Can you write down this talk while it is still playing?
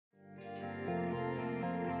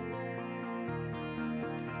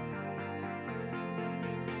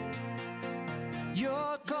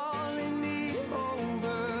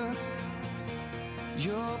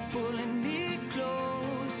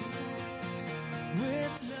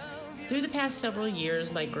Through the past several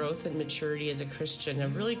years, my growth and maturity as a Christian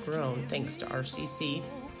have really grown thanks to RCC.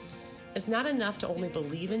 It's not enough to only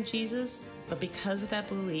believe in Jesus, but because of that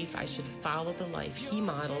belief, I should follow the life he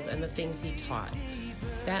modeled and the things he taught.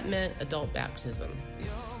 That meant adult baptism.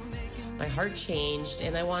 My heart changed,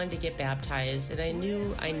 and I wanted to get baptized, and I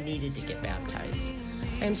knew I needed to get baptized.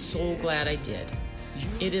 I am so glad I did.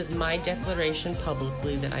 It is my declaration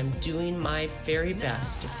publicly that I'm doing my very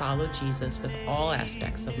best to follow Jesus with all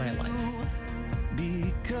aspects of my life.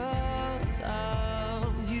 Because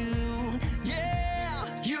of you,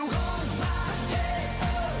 yeah, you hold my head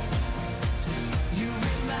up. You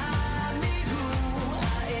remind me who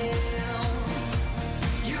I am.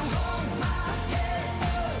 You hold my head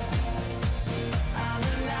up. I'm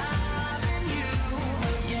alive in you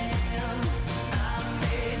again. I'm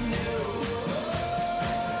made new.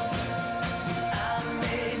 I'm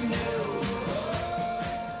made new.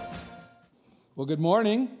 Well, good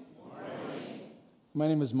morning. My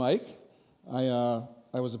name is Mike.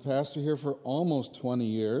 I was a pastor here for almost 20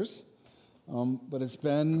 years, but it's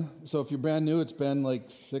been, so if you're brand new, it's been like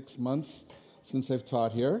 6 months since I've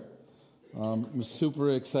taught here. I'm super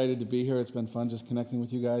excited to be here. It's been fun just connecting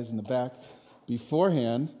with you guys in the back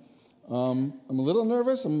beforehand. I'm a little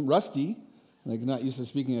nervous. I'm rusty, like not used to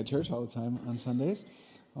speaking at church all the time on Sundays,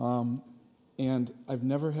 and I've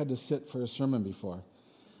never had to sit for a sermon before.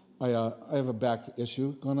 I have a back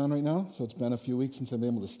issue going on right now, so it's been a few weeks since I've been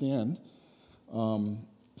able to stand.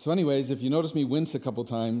 So anyways, if you notice me wince a couple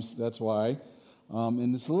times, that's why.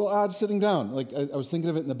 And it's a little odd sitting down. Like I was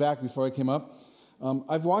thinking of it in the back before I came up.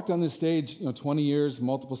 I've walked on this stage, 20 years,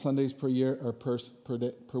 multiple Sundays per year or per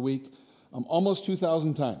week, almost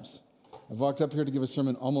 2,000 times. I've walked up here to give a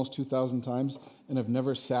sermon almost 2,000 times, and I've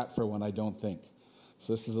never sat for one, I don't think.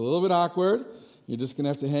 So this is a little bit awkward. You're just going to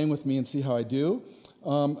have to hang with me and see how I do.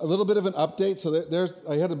 A little bit of an update. So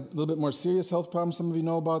I had a little bit more serious health problem. Some of you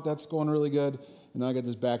know about. That's going really good. And now I got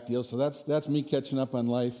this back deal. So that's me catching up on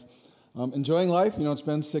life. Enjoying life. It's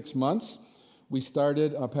been 6 months. We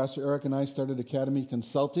started, Pastor Eric and I started Academy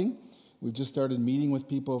Consulting. We've just started meeting with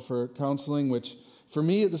people for counseling, which for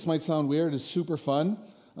me, this might sound weird, is super fun.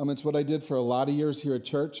 It's what I did for a lot of years here at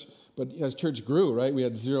church. But as church grew, right, we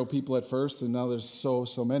had 0 people at first, and now there's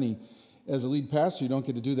so many. As a lead pastor, you don't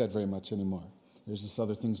get to do that very much anymore. There's just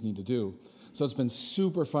other things you need to do. So it's been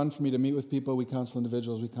super fun for me to meet with people. We counsel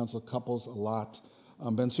individuals. We counsel couples a lot.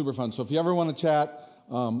 Been super fun. So if you ever want to chat,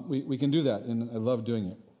 we can do that, and I love doing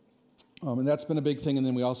it. And that's been a big thing. And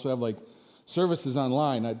then we also have services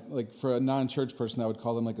online. For a non-church person, I would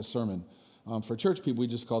call them like a sermon. For church people, we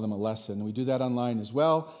just call them a lesson. And we do that online as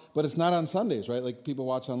well, but it's not on Sundays, right? Like people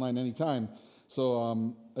watch online anytime.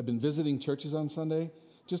 So I've been visiting churches on Sunday,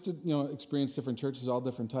 just to experience different churches, all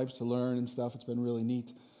different types, to learn and stuff. It's been really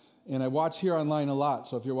neat. And I watch here online a lot.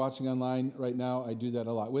 So if you're watching online right now, I do that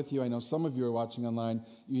a lot with you. I know some of you are watching online.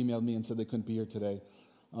 You emailed me and said they couldn't be here today.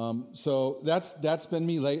 So that's been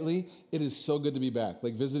me lately. It is so good to be back.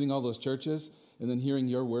 Like visiting all those churches and then hearing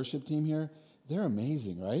your worship team here. They're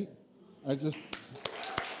amazing, right?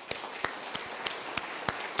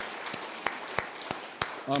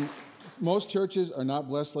 Most churches are not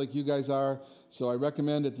blessed like you guys are. So I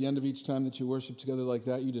recommend at the end of each time that you worship together like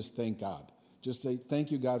that, you just thank God. Just say, thank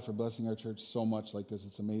you, God, for blessing our church so much like this.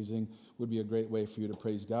 It's amazing. Would be a great way for you to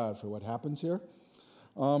praise God for what happens here.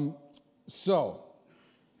 So,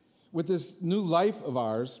 with this new life of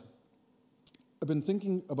ours, I've been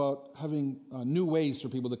thinking about having new ways for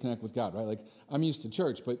people to connect with God, right? Like, I'm used to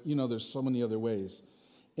church, but, there's so many other ways.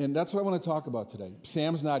 And that's what I want to talk about today.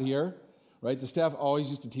 Sam's not here, right? The staff always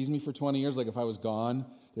used to tease me for 20 years, like if I was gone.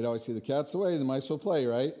 They'd always say, the cat's away, the mice will play,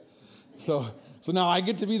 right? So now I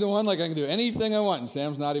get to be the one, like I can do anything I want. And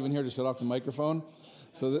Sam's not even here to shut off the microphone.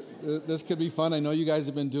 So this could be fun. I know you guys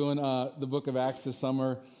have been doing the book of Acts this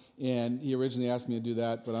summer, and he originally asked me to do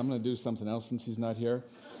that, but I'm going to do something else since he's not here.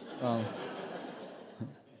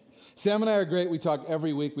 Sam and I are great. We talk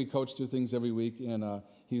every week. We coach through things every week, and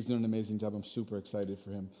he's doing an amazing job. I'm super excited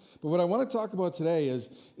for him. But what I want to talk about today is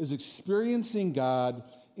experiencing God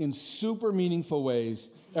in super meaningful ways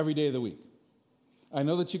every day of the week. I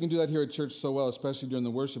know that you can do that here at church so well, especially during the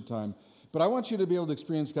worship time, but I want you to be able to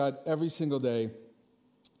experience God every single day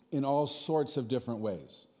in all sorts of different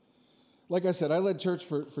ways. Like I said, I led church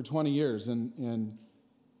for 20 years, and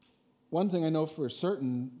one thing I know for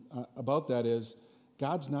certain about that is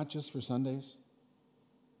God's not just for Sundays.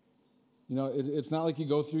 It's not like you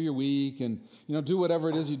go through your week and, do whatever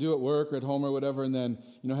it is you do at work or at home or whatever, and then,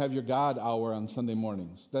 have your God hour on Sunday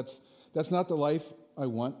mornings. That's not the life I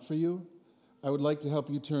want for you. I would like to help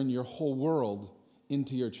you turn your whole world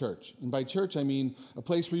into your church. And by church, I mean a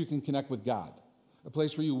place where you can connect with God. a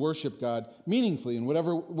place where you worship God meaningfully in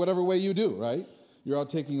whatever way you do, right? You're out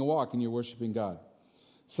taking a walk and you're worshiping God.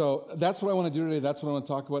 So that's what I want to do today. That's what I want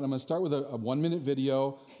to talk about. I'm going to start with a 1-minute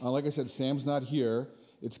video. Like I said, Sam's not here.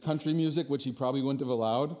 It's country music, which he probably wouldn't have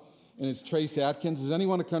allowed. And it's Trace Atkins. Is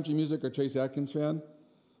anyone a country music or Trace Atkins fan?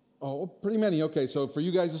 Oh, pretty many. Okay, so for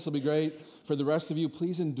you guys, this will be great. For the rest of you,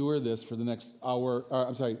 please endure this for the next hour.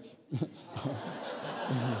 I'm sorry.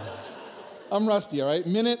 I'm rusty, all right?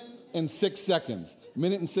 Minute and 6 seconds.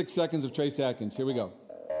 Minute and 6 seconds of Trace Atkins. Here we go.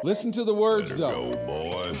 Listen to the words, though. Go,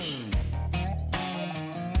 boys.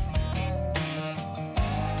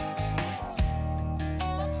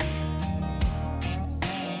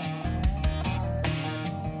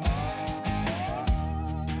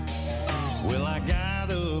 Well, I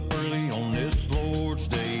got up early on this Lord's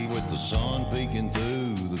Day with the sun peeking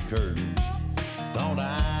through the curtains. Thought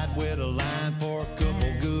I'd wait a line for a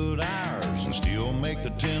couple good hours and still make the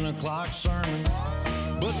 10 o'clock sermon.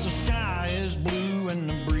 But the sky is blue and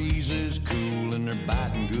the breeze is cool and they're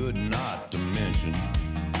biting good not to mention.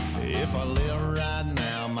 If I live right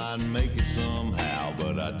now, might make it somehow,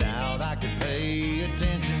 but I doubt I could pay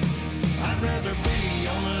attention. I'd rather be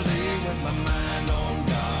on a day with my mind on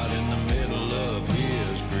God in the middle of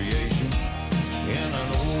His creation. In an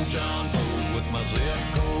old John boat with my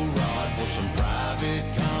Zipco rod for some private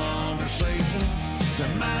conversation.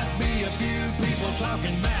 There might be a few people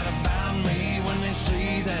talking bad about me when they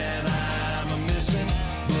see that I'm a missing.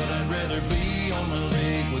 But I'd rather be on the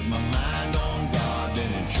lake with my mind on God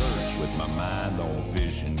than in church with my mind on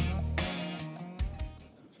fishing.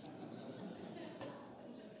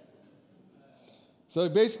 So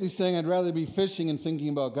basically saying I'd rather be fishing and thinking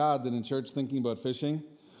about God than in church thinking about fishing.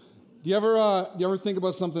 Do you ever think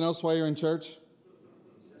about something else while you're in church?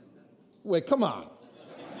 Wait, come on.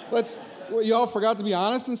 You all forgot to be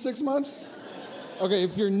honest in 6 months? Okay,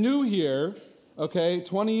 if you're new here, okay,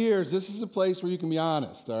 20 years, this is a place where you can be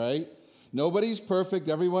honest, all right? Nobody's perfect.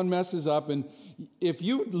 Everyone messes up. And if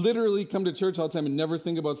you literally come to church all the time and never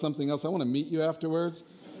think about something else, I want to meet you afterwards.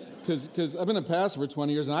 Because I've been a pastor for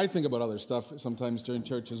 20 years, and I think about other stuff sometimes during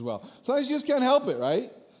church as well. Sometimes you just can't help it,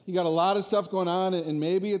 right? You got a lot of stuff going on, and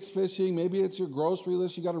maybe it's fishing, maybe it's your grocery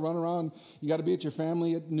list. You got to run around. You got to be at your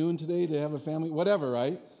family at noon today to have a family, whatever,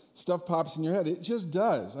 right? Stuff pops in your head. It just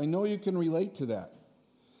does. I know you can relate to that.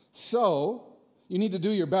 So you need to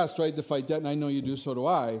do your best, right, to fight that, and I know you do, so do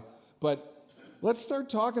I. But let's start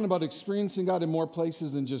talking about experiencing God in more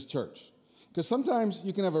places than just church. Because sometimes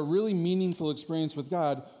you can have a really meaningful experience with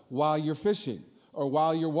God while you're fishing or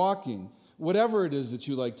while you're walking. Whatever it is that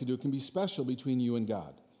you like to do can be special between you and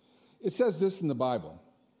God. It says this in the Bible,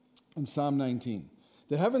 in Psalm 19.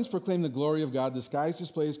 The heavens proclaim the glory of God, the skies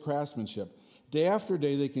display His craftsmanship. Day after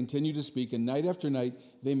day they continue to speak, and night after night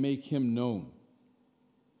they make Him known.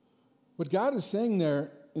 What God is saying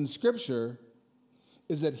there in Scripture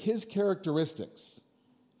is that His characteristics,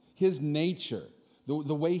 His nature, the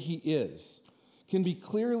way He is, can be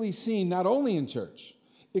clearly seen not only in church,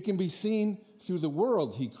 it can be seen through the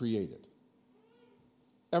world He created.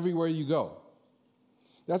 Everywhere you go.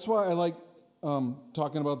 That's why I like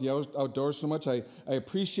talking about the outdoors so much. I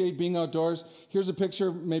appreciate being outdoors. Here's a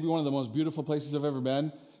picture, maybe one of the most beautiful places I've ever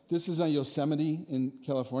been. This is on Yosemite in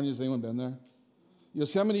California. Has anyone been there?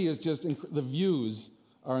 Yosemite is just, the views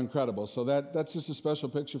are incredible. So that's just a special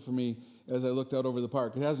picture for me as I looked out over the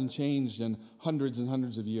park. It hasn't changed in hundreds and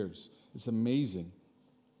hundreds of years. It's amazing.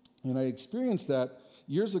 And I experienced that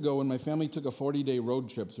years ago when my family took a 40-day road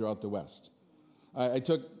trip throughout the West. I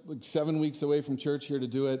took like 7 weeks away from church here to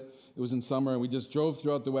do it. It was in summer, and we just drove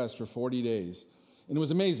throughout the West for 40 days. And it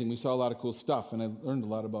was amazing. We saw a lot of cool stuff, and I learned a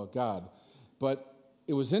lot about God. But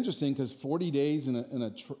it was interesting because 40 days in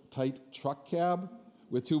a tight truck cab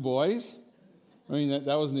with 2 boys, I mean,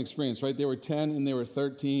 that was an experience, right? They were 10 and they were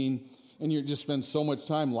 13, and you just spend so much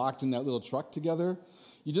time locked in that little truck together.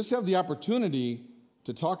 You just have the opportunity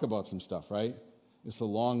to talk about some stuff, right? It's a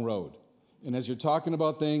long road. And as you're talking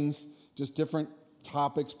about things, just different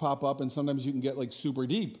topics pop up, and sometimes you can get like super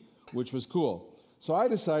deep, which was cool. So I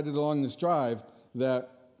decided along this drive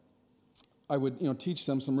that I would, teach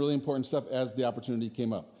them some really important stuff as the opportunity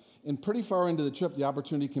came up. And pretty far into the trip, the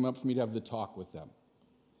opportunity came up for me to have the talk with them.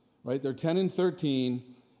 Right? They're 10 and 13,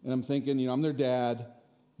 and I'm thinking, I'm their dad.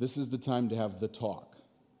 This is the time to have the talk.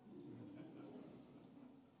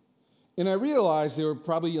 And I realized they were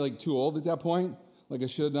probably like too old at that point. Like I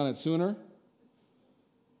should have done it sooner.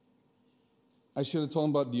 I should have told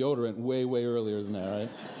them about deodorant way, way earlier than that, right?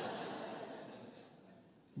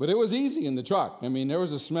 But it was easy in the truck. I mean, there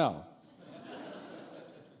was a smell.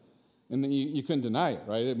 And then you couldn't deny it,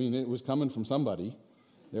 right? I mean, it was coming from somebody.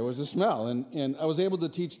 There was a smell. And I was able to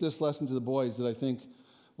teach this lesson to the boys that I think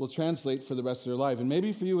will translate for the rest of their life. And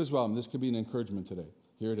maybe for you as well. And this could be an encouragement today.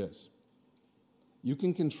 Here it is. You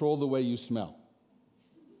can control the way you smell.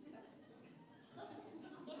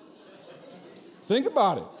 Think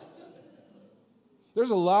about it. There's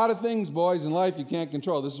a lot of things, boys, in life you can't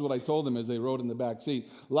control. This is what I told them as they rode in the back seat.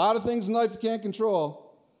 A lot of things in life you can't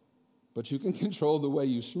control, but you can control the way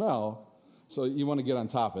you smell. So you want to get on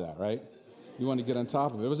top of that, right? You want to get on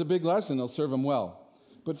top of it. It was a big lesson. It'll serve them well.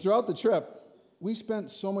 But throughout the trip, we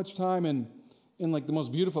spent so much time in like the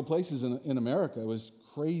most beautiful places in America. It was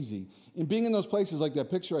crazy. And being in those places like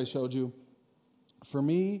that picture I showed you, for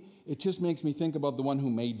me, it just makes me think about the one who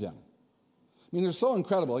made them. I mean, they're so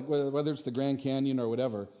incredible, like whether it's the Grand Canyon or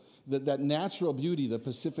whatever, that natural beauty, the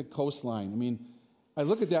Pacific coastline. I mean, I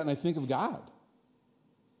look at that and I think of God.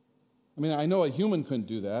 I mean, I know a human couldn't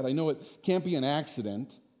do that. I know it can't be an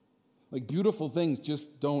accident. Like, beautiful things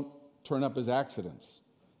just don't turn up as accidents.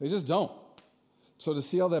 They just don't. So to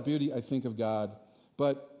see all that beauty, I think of God.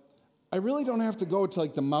 But I really don't have to go to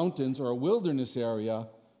like the mountains or a wilderness area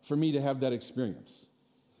for me to have that experience.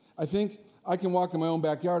 I think I can walk in my own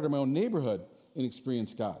backyard or my own neighborhood and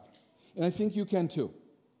experience God. And I think you can too.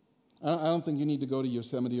 I don't think you need to go to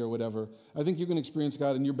Yosemite or whatever. I think you can experience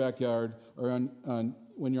God in your backyard or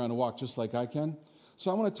when you're on a walk, just like I can. So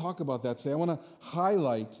I want to talk about that today. I want to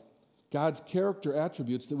highlight God's character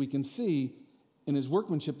attributes that we can see in his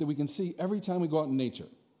workmanship that we can see every time we go out in nature.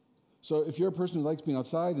 So if you're a person who likes being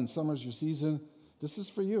outside and summer's your season, this is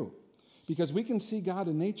for you. Because we can see God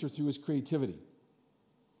in nature through his creativity.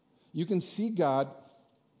 You can see God,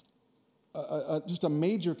 just a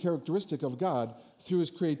major characteristic of God, through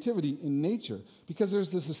his creativity in nature. Because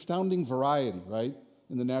there's this astounding variety, right,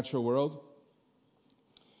 in the natural world.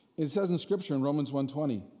 It says in Scripture in Romans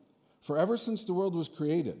 1:20, "For ever since the world was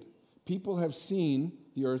created, people have seen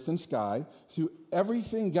the earth and sky. Through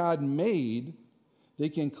everything God made, they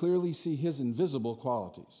can clearly see his invisible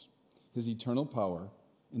qualities, his eternal power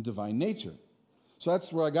and divine nature." So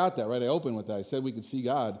that's where I got that, right? I opened with that. I said we could see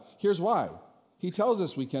God. Here's why. He tells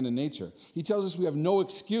us we can in nature. He tells us we have no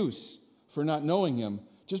excuse for not knowing him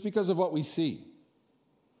just because of what we see.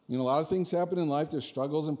 You know, a lot of things happen in life. There's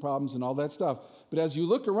struggles and problems and all that stuff. But as you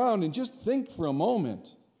look around and just think for a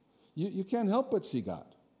moment, you can't help but see God.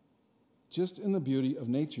 Just in the beauty of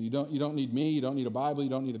nature. You don't need me. You don't need a Bible. You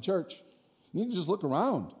don't need a church. You need to just look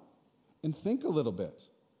around and think a little bit,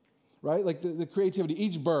 right? Like the creativity.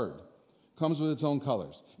 Each bird comes with its own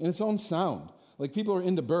colors and its own sound. Like people who are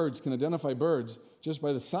into birds can identify birds just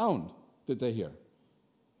by the sound that they hear.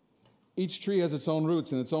 Each tree has its own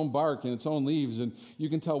roots and its own bark and its own leaves, and you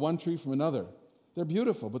can tell one tree from another. They're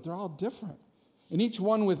beautiful, but they're all different. And each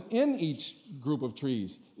one within each group of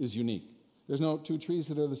trees is unique. There's no two trees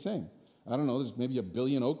that are the same. I don't know, there's maybe 1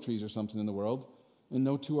 billion oak trees or something in the world, and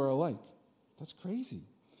no two are alike. That's crazy.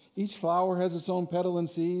 Each flower has its own petal and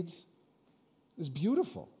seeds. It's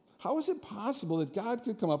beautiful. How is it possible that God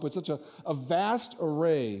could come up with such a vast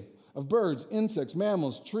array of birds, insects,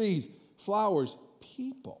 mammals, trees, flowers,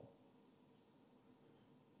 people?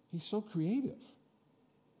 He's so creative.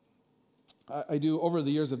 I do, over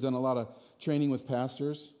the years, I've done a lot of training with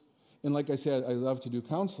pastors. And like I said, I love to do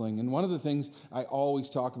counseling. And one of the things I always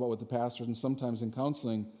talk about with the pastors, and sometimes in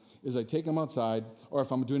counseling, is I take them outside, or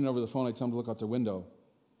if I'm doing it over the phone, I tell them to look out their window.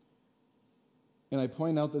 And I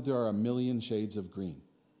point out that there are 1 million shades of green.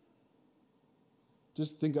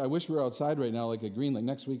 Just think, I wish we were outside right now, like a green. Like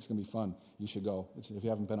next week's going to be fun. You should go. If you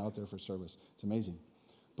haven't been out there for service, it's amazing.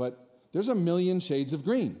 But there's 1 million shades of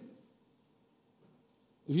green.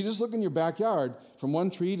 If you just look in your backyard, from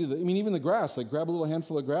one tree to even the grass, like grab a little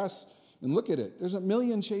handful of grass and look at it. There's 1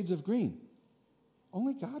 million shades of green.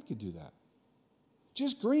 Only God could do that.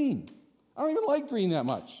 Just green. I don't even like green that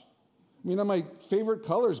much. I mean, on my favorite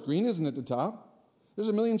colors, green isn't at the top. There's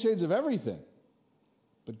 1 million shades of everything.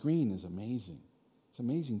 But green is amazing. It's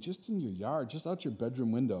amazing just in your yard, just out your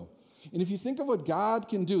bedroom window. And if you think of what God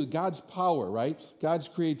can do, God's power, right? God's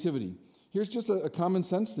creativity. Here's just a common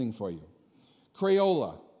sense thing for you.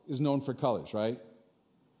 Crayola is known for colors, right?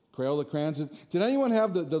 Crayola crayons. Did anyone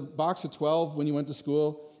have the box of 12 when you went to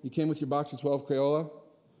school? You came with your box of 12 Crayola?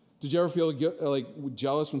 Did you ever feel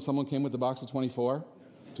jealous when someone came with the box of 24? Do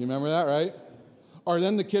you remember that, right? Or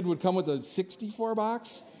then the kid would come with a 64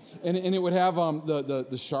 box, and it would have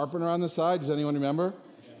the sharpener on the side. Does anyone remember?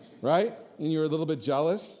 Right? And you were a little bit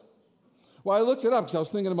jealous. Well, I looked it up because I was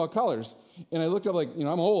thinking about colors. And I looked up,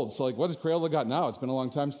 I'm old, so what has Crayola got now? It's been a long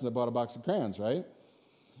time since I bought a box of crayons, right?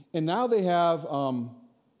 And now they have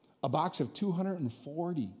a box of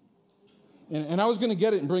 240. And I was going to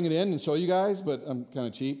get it and bring it in and show you guys, but I'm kind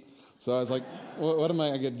of cheap. So I was like, what am I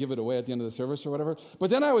going to give it away at the end of the service or whatever? But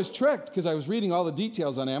then I was tricked because I was reading all the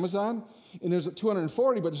details on Amazon, and there's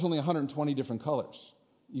 240, but there's only 120 different colors.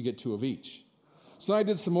 You get 2 of each. So I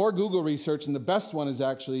did some more Google research, and the best one is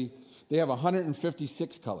actually, they have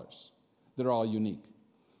 156 colors that are all unique.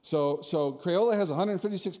 So Crayola has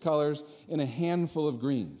 156 colors and a handful of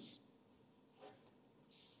greens.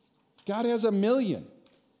 God has 1 million.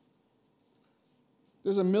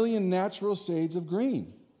 There's 1 million natural shades of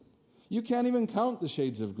green. You can't even count the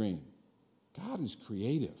shades of green. God is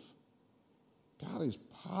creative. God is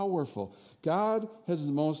powerful. God has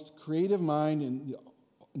the most creative mind in the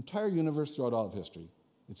entire universe throughout all of history.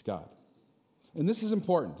 It's God. And this is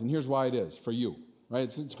important, and here's why it is for you,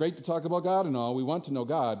 right? It's great to talk about God and all. We want to know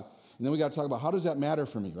God, and then we got to talk about how does that matter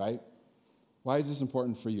for me, right? Why is this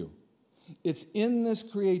important for you? It's in this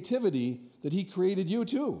creativity that he created you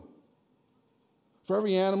too. For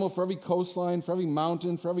every animal, for every coastline, for every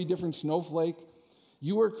mountain, for every different snowflake,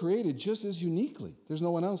 you were created just as uniquely. There's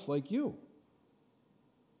no one else like you.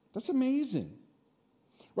 That's amazing.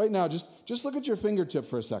 Right now, just look at your fingertip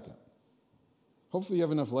for a second. Hopefully you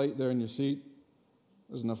have enough light there in your seat.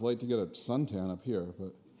 There's enough light to get a suntan up here,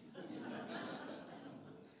 but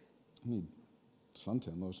I need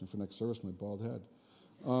suntan lotion for next service, my bald head.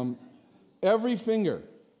 Every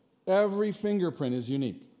fingerprint is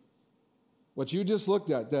unique. What you just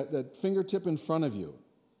looked at, that fingertip in front of you,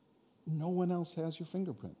 no one else has your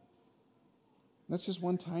fingerprint. That's just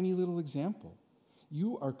one tiny little example.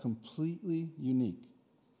 You are completely unique.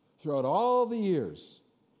 Throughout all the years,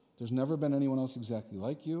 there's never been anyone else exactly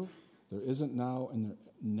like you. There isn't now, and there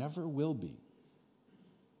never will be.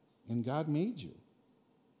 And God made you.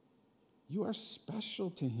 You are special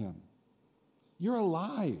to him. You're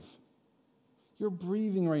alive. You're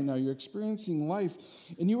breathing right now. You're experiencing life.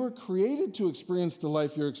 And you were created to experience the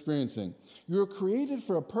life you're experiencing. You were created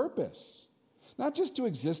for a purpose. Not just to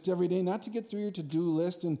exist every day, not to get through your to-do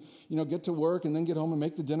list and, get to work and then get home and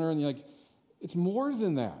make the dinner. And you're like, it's more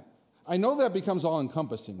than that. I know that becomes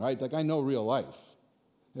all-encompassing, right? Like, I know real life.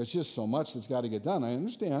 There's just so much that's got to get done. I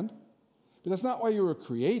understand. But that's not why you were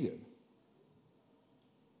created.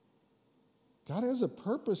 God has a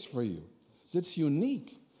purpose for you that's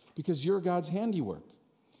unique because you're God's handiwork.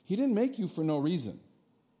 He didn't make you for no reason.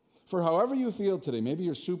 For however you feel today, maybe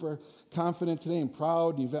you're super confident today and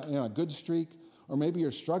proud, and you've got a good streak, or maybe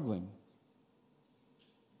you're struggling.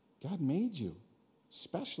 God made you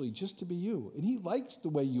especially just to be you, and he likes the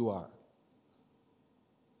way you are.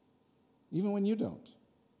 Even when you don't.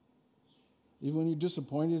 Even when you're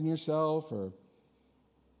disappointed in yourself or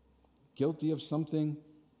guilty of something,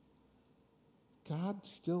 God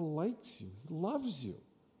still likes you. He loves you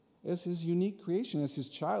as his unique creation, as his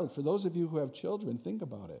child. For those of you who have children, think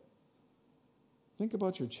about it. Think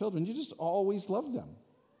about your children. You just always love them.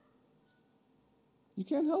 You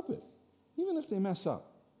can't help it, even if they mess up.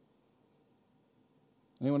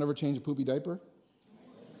 Anyone ever change a poopy diaper?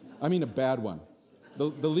 I mean a bad one.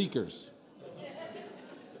 The leakers.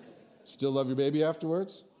 Still love your baby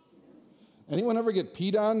afterwards? Anyone ever get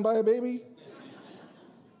peed on by a baby?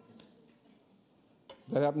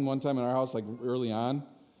 That happened one time in our house, like early on.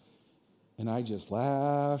 And I just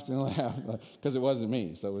laughed and laughed because it wasn't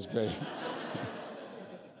me, so it was great.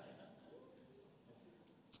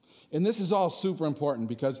 And this is all super important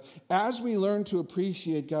because as we learn to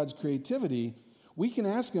appreciate God's creativity, we can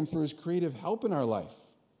ask him for his creative help in our life.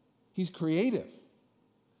 He's creative.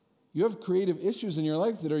 You have creative issues in your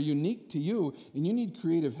life that are unique to you, and you need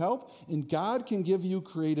creative help, and God can give you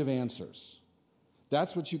creative answers.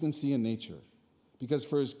 That's what you can see in nature. Because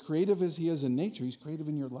for as creative as he is in nature, he's creative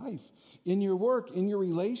in your life, in your work, in your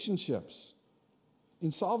relationships.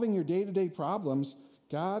 In solving your day-to-day problems,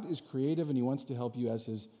 God is creative, and he wants to help you as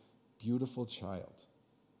his beautiful child.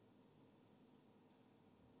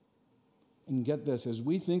 And get this, as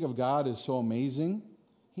we think of God as so amazing,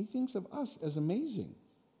 he thinks of us as amazing.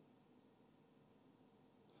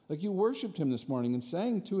 Like you worshiped him this morning and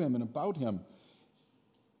sang to him and about him,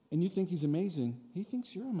 and you think he's amazing, he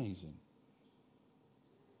thinks you're amazing.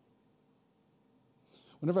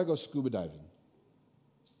 Whenever I go scuba diving,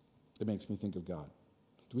 it makes me think of God.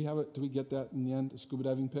 Do we get that in the end, a scuba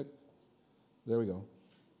diving pic? There we go.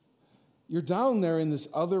 You're down there in this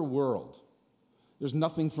other world. There's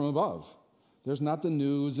nothing from above. There's not the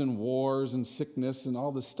news and wars and sickness and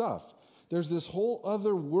all this stuff. There's this whole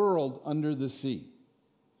other world under the sea.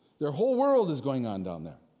 Their whole world is going on down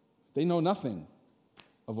there. They know nothing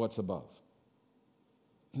of what's above.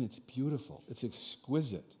 And it's beautiful. It's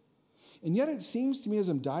exquisite. And yet it seems to me as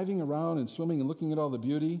I'm diving around and swimming and looking at all the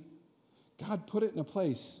beauty, God put it in a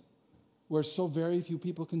place where so very few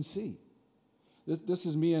people can see. This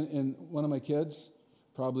is me and one of my kids,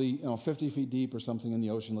 probably 50 feet deep or something in the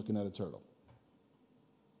ocean looking at a turtle.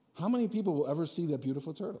 How many people will ever see that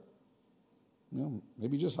beautiful turtle?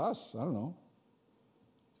 Maybe just us. I don't know.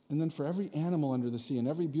 And then for every animal under the sea and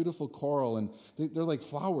every beautiful coral, and they're like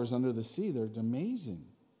flowers under the sea. They're amazing.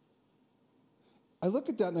 I look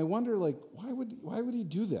at that and I wonder, like, why would he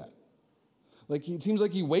do that? Like, it seems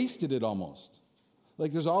like he wasted it almost.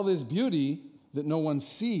 Like, there's all this beauty that no one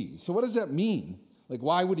sees. So what does that mean? Like,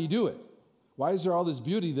 why would he do it? Why is there all this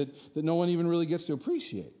beauty that no one even really gets to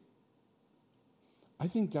appreciate? I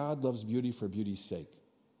think God loves beauty for beauty's sake.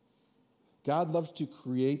 God loves to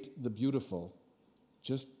create the beautiful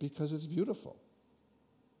just because it's beautiful.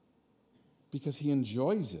 Because he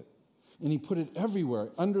enjoys it. And he put it everywhere,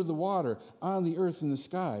 under the water, on the earth, in the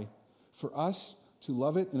sky, for us to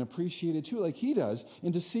love it and appreciate it too, like he does,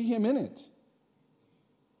 and to see him in it.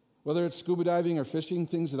 Whether it's scuba diving or fishing,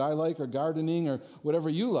 things that I like, or gardening, or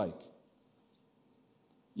whatever you like.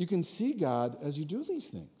 You can see God as you do these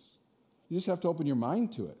things. You just have to open your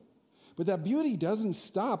mind to it. But that beauty doesn't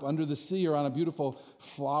stop under the sea or on a beautiful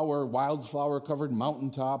wildflower-covered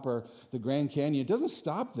mountaintop or the Grand Canyon. It doesn't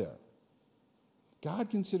stop there.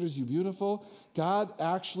 God considers you beautiful. God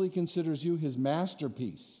actually considers you his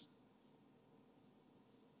masterpiece.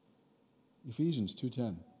 Ephesians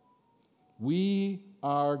 2:10. We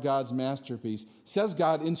are God's masterpiece, says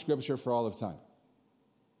God in Scripture for all of time.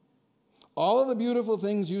 All of the beautiful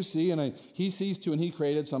things you see, and he sees too, and he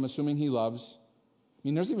created, so I'm assuming he loves. I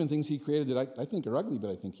mean, there's even things he created that I think are ugly,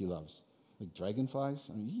 but I think he loves. Like dragonflies.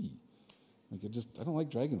 I mean, I don't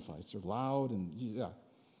like dragonflies. They're loud, and yeah.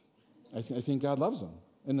 I think God loves them.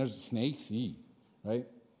 And there's snakes, right?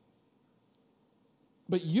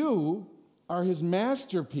 But you are his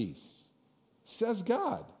masterpiece, says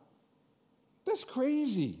God. That's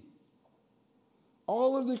crazy.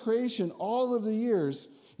 All of the creation, all of the years,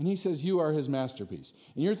 and he says you are his masterpiece.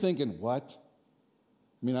 And you're thinking, what?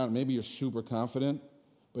 I mean, maybe you're super confident,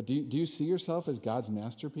 but do you see yourself as God's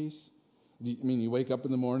masterpiece? You wake up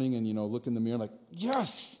in the morning and, look in the mirror like,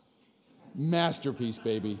 yes, masterpiece,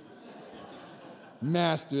 baby.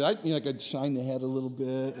 Master. I could shine the head a little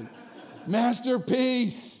bit.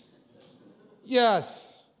 Masterpiece.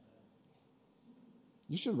 Yes.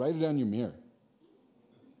 You should write it on your mirror.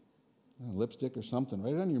 Lipstick or something.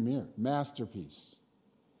 Write it on your mirror. Masterpiece.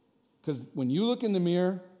 Because when you look in the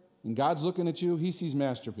mirror and God's looking at you, he sees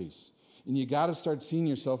masterpiece. And you got to start seeing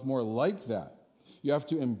yourself more like that. You have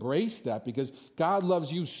to embrace that because God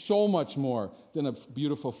loves you so much more than a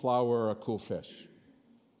beautiful flower or a cool fish.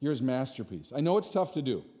 You're his masterpiece. I know it's tough to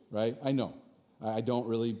do, right? I know. I don't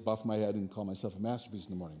really buff my head and call myself a masterpiece in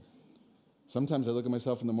the morning. Sometimes I look at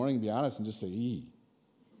myself in the morning and be honest and just say, E.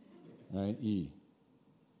 Right? E.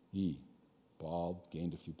 Bald,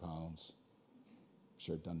 gained a few pounds.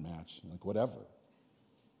 Shirt doesn't match. Like, whatever.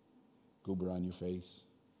 Goober on your face.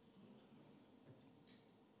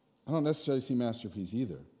 I don't necessarily see masterpiece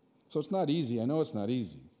either. So it's not easy. I know it's not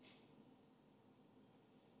easy.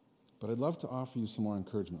 But I'd love to offer you some more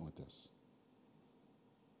encouragement with this.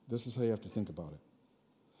 This is how you have to think about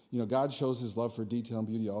it. God shows his love for detail and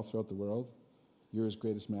beauty all throughout the world. You're his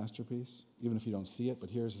greatest masterpiece, even if you don't see it. But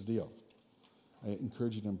here's the deal. I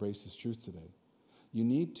encourage you to embrace this truth today. You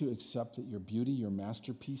need to accept that your beauty, your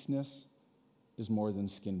masterpiece-ness, is more than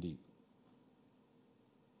skin deep.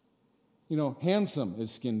 Handsome is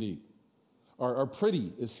skin deep. Or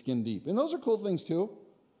pretty is skin deep. And those are cool things too.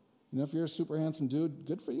 If you're a super handsome dude,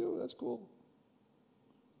 good for you. That's cool.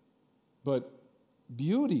 But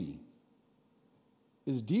beauty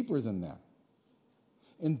is deeper than that.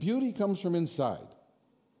 And beauty comes from inside.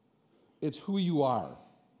 It's who you are.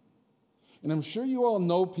 And I'm sure you all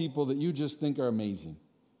know people that you just think are amazing.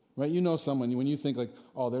 Right? You know someone, when you think like,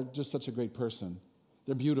 oh, they're just such a great person.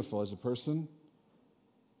 They're beautiful as a person.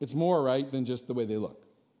 It's more, right, than just the way they look.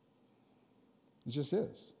 It just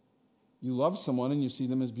is. You love someone and you see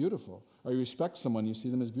them as beautiful. Or you respect someone, you see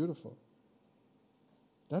them as beautiful.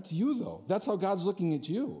 That's you, though. That's how God's looking at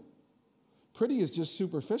you. Pretty is just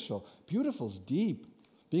superficial. Beautiful is deep.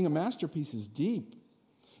 Being a masterpiece is deep.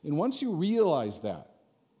 And once you realize that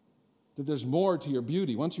there's more to your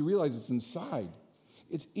beauty, once you realize it's inside,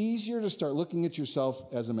 it's easier to start looking at yourself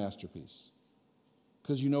as a masterpiece.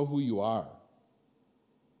 Because you know who you are.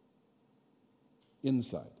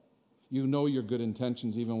 Inside. You know your good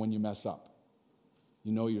intentions even when you mess up.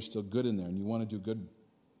 You know you're still good in there and you want to do good.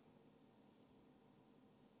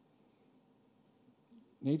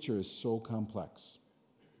 Nature is so complex.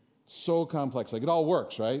 So complex. Like it all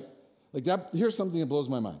works, right? Like that. Here's something that blows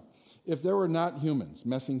my mind. If there were not humans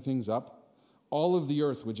messing things up, all of the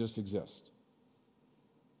earth would just exist.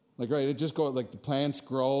 Like, right, it just go, like the plants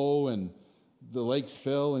grow and the lakes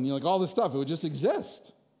fill and, like all this stuff. It would just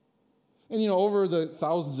exist. And, over the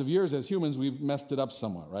thousands of years as humans, we've messed it up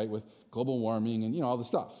somewhat, right, with global warming and, all the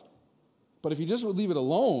stuff. But if you just would leave it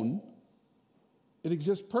alone, it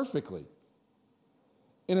exists perfectly.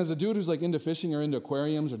 And as a dude who's like into fishing or into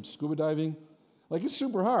aquariums or scuba diving, like it's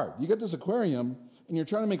super hard. You get this aquarium and you're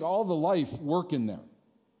trying to make all the life work in there.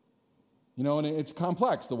 And it's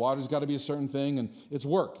complex. The water's got to be a certain thing, and it's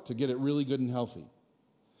work to get it really good and healthy.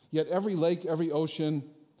 Yet every lake, every ocean,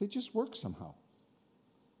 they just work somehow.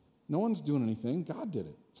 No one's doing anything. God did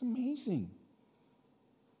it. It's amazing.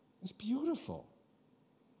 It's beautiful.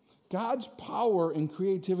 God's power and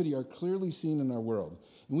creativity are clearly seen in our world,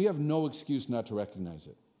 and we have no excuse not to recognize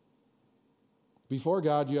it. Before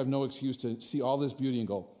God, you have no excuse to see all this beauty and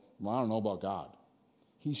go, well, I don't know about God.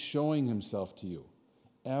 He's showing himself to you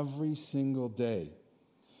every single day.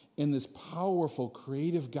 And this powerful,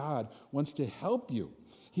 creative God wants to help you.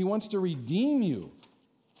 He wants to redeem you.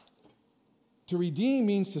 To redeem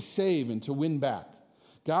means to save and to win back.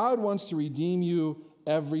 God wants to redeem you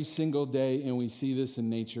every single day, and we see this in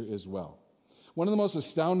nature as well. One of the most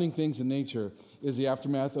astounding things in nature is the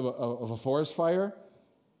aftermath of a forest fire.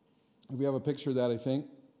 We have a picture of that, I think.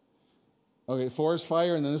 Okay, forest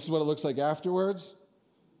fire, and then this is what it looks like afterwards,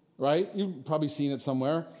 right? You've probably seen it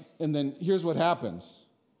somewhere. And then here's what happens.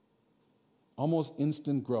 Almost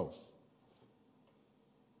instant growth.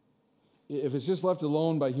 If it's just left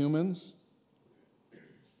alone by humans,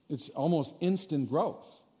 it's almost instant growth.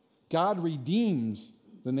 God redeems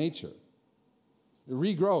the nature. It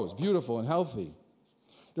regrows, beautiful and healthy.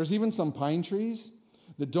 There's even some pine trees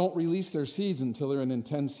that don't release their seeds until they're in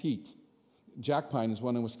intense heat. Jack pine is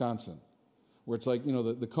one in Wisconsin, where it's like,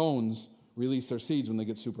 the cones release their seeds when they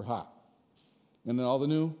get super hot. And then all the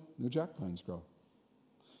new jack pines grow.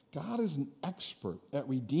 God is an expert at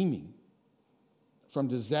redeeming. From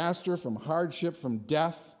disaster, from hardship, from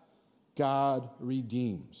death, God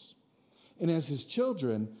redeems. And as his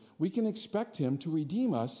children, we can expect him to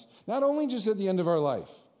redeem us, not only just at the end of our life.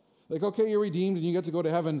 Like, okay, you're redeemed and you get to go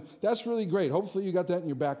to heaven. That's really great. Hopefully you got that in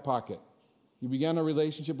your back pocket. You began a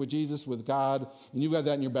relationship with Jesus, with God, and you've got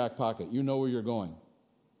that in your back pocket. You know where you're going.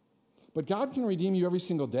 But God can redeem you every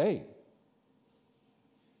single day.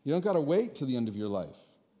 You don't got to wait till the end of your life.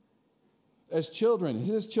 As children,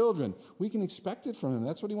 his children, we can expect it from him.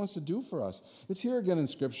 That's what he wants to do for us. It's here again in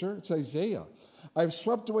Scripture. It's Isaiah. I've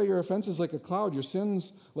swept away your offenses like a cloud, your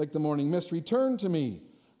sins like the morning mist. Return to me,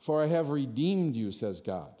 for I have redeemed you, says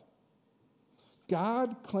God.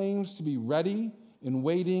 God claims to be ready and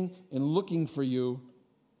waiting and looking for you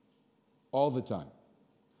all the time.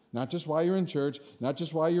 Not just while you're in church, not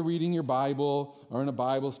just while you're reading your Bible or in a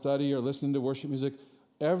Bible study or listening to worship music.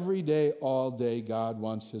 Every day, all day, God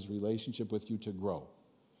wants his relationship with you to grow.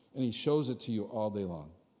 And he shows it to you all day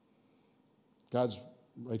long. God's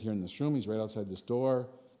right here in this room. He's right outside this door.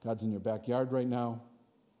 God's in your backyard right now.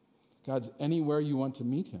 God's anywhere you want to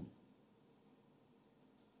meet him.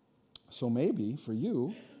 So maybe for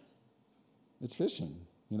you, it's fishing,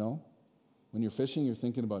 When you're fishing, you're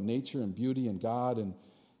thinking about nature and beauty and God, and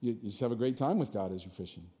you just have a great time with God as you're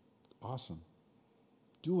fishing. Awesome.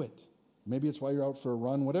 Do it. Maybe it's while you're out for a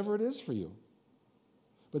run, whatever it is for you.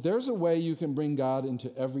 But there's a way you can bring God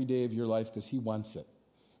into every day of your life because he wants it.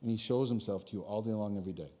 And he shows himself to you all day long,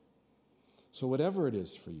 every day. So whatever it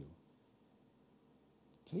is for you,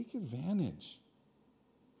 take advantage.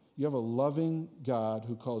 You have a loving God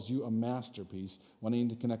who calls you a masterpiece, wanting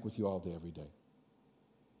to connect with you all day, every day.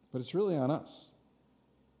 But it's really on us.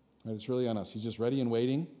 Right? It's really on us. He's just ready and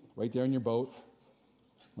waiting, right there in your boat,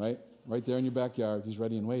 right? Right there in your backyard. He's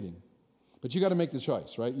ready and waiting. But you got to make the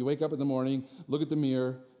choice, right? You wake up in the morning, look at the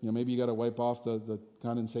mirror. Maybe you got to wipe off the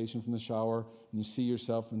condensation from the shower, and you see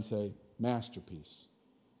yourself and say, masterpiece.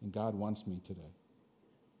 And God wants me today.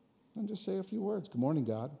 And just say a few words. Good morning,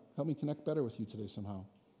 God. Help me connect better with you today somehow.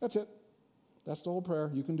 That's it. That's the whole prayer.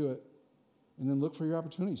 You can do it. And then look for your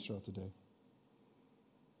opportunities throughout the day.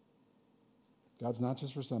 God's not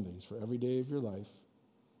just for Sunday. He's for every day of your life.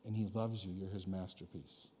 And he loves you. You're his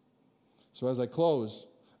masterpiece. So as I close,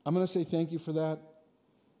 I'm going to say thank you for that.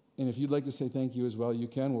 And if you'd like to say thank you as well, you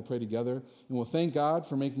can. We'll pray together. And we'll thank God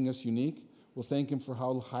for making us unique. We'll thank him for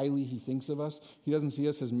how highly he thinks of us. He doesn't see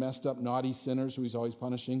us as messed up, naughty sinners who he's always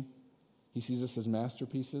punishing. He sees us as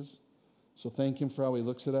masterpieces. So thank him for how he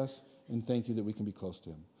looks at us, and thank you that we can be close to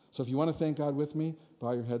him. So if you want to thank God with me,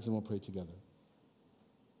 bow your heads and we'll pray together.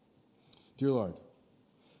 Dear Lord,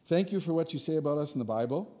 thank you for what you say about us in the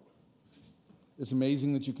Bible. It's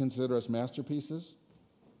amazing that you consider us masterpieces.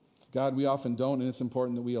 God, we often don't, and it's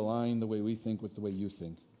important that we align the way we think with the way you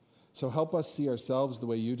think. So help us see ourselves the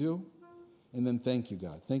way you do. And then thank you,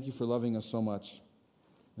 God. Thank you for loving us so much.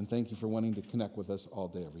 And thank you for wanting to connect with us all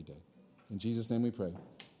day, every day. In Jesus' name we pray.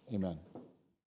 Amen.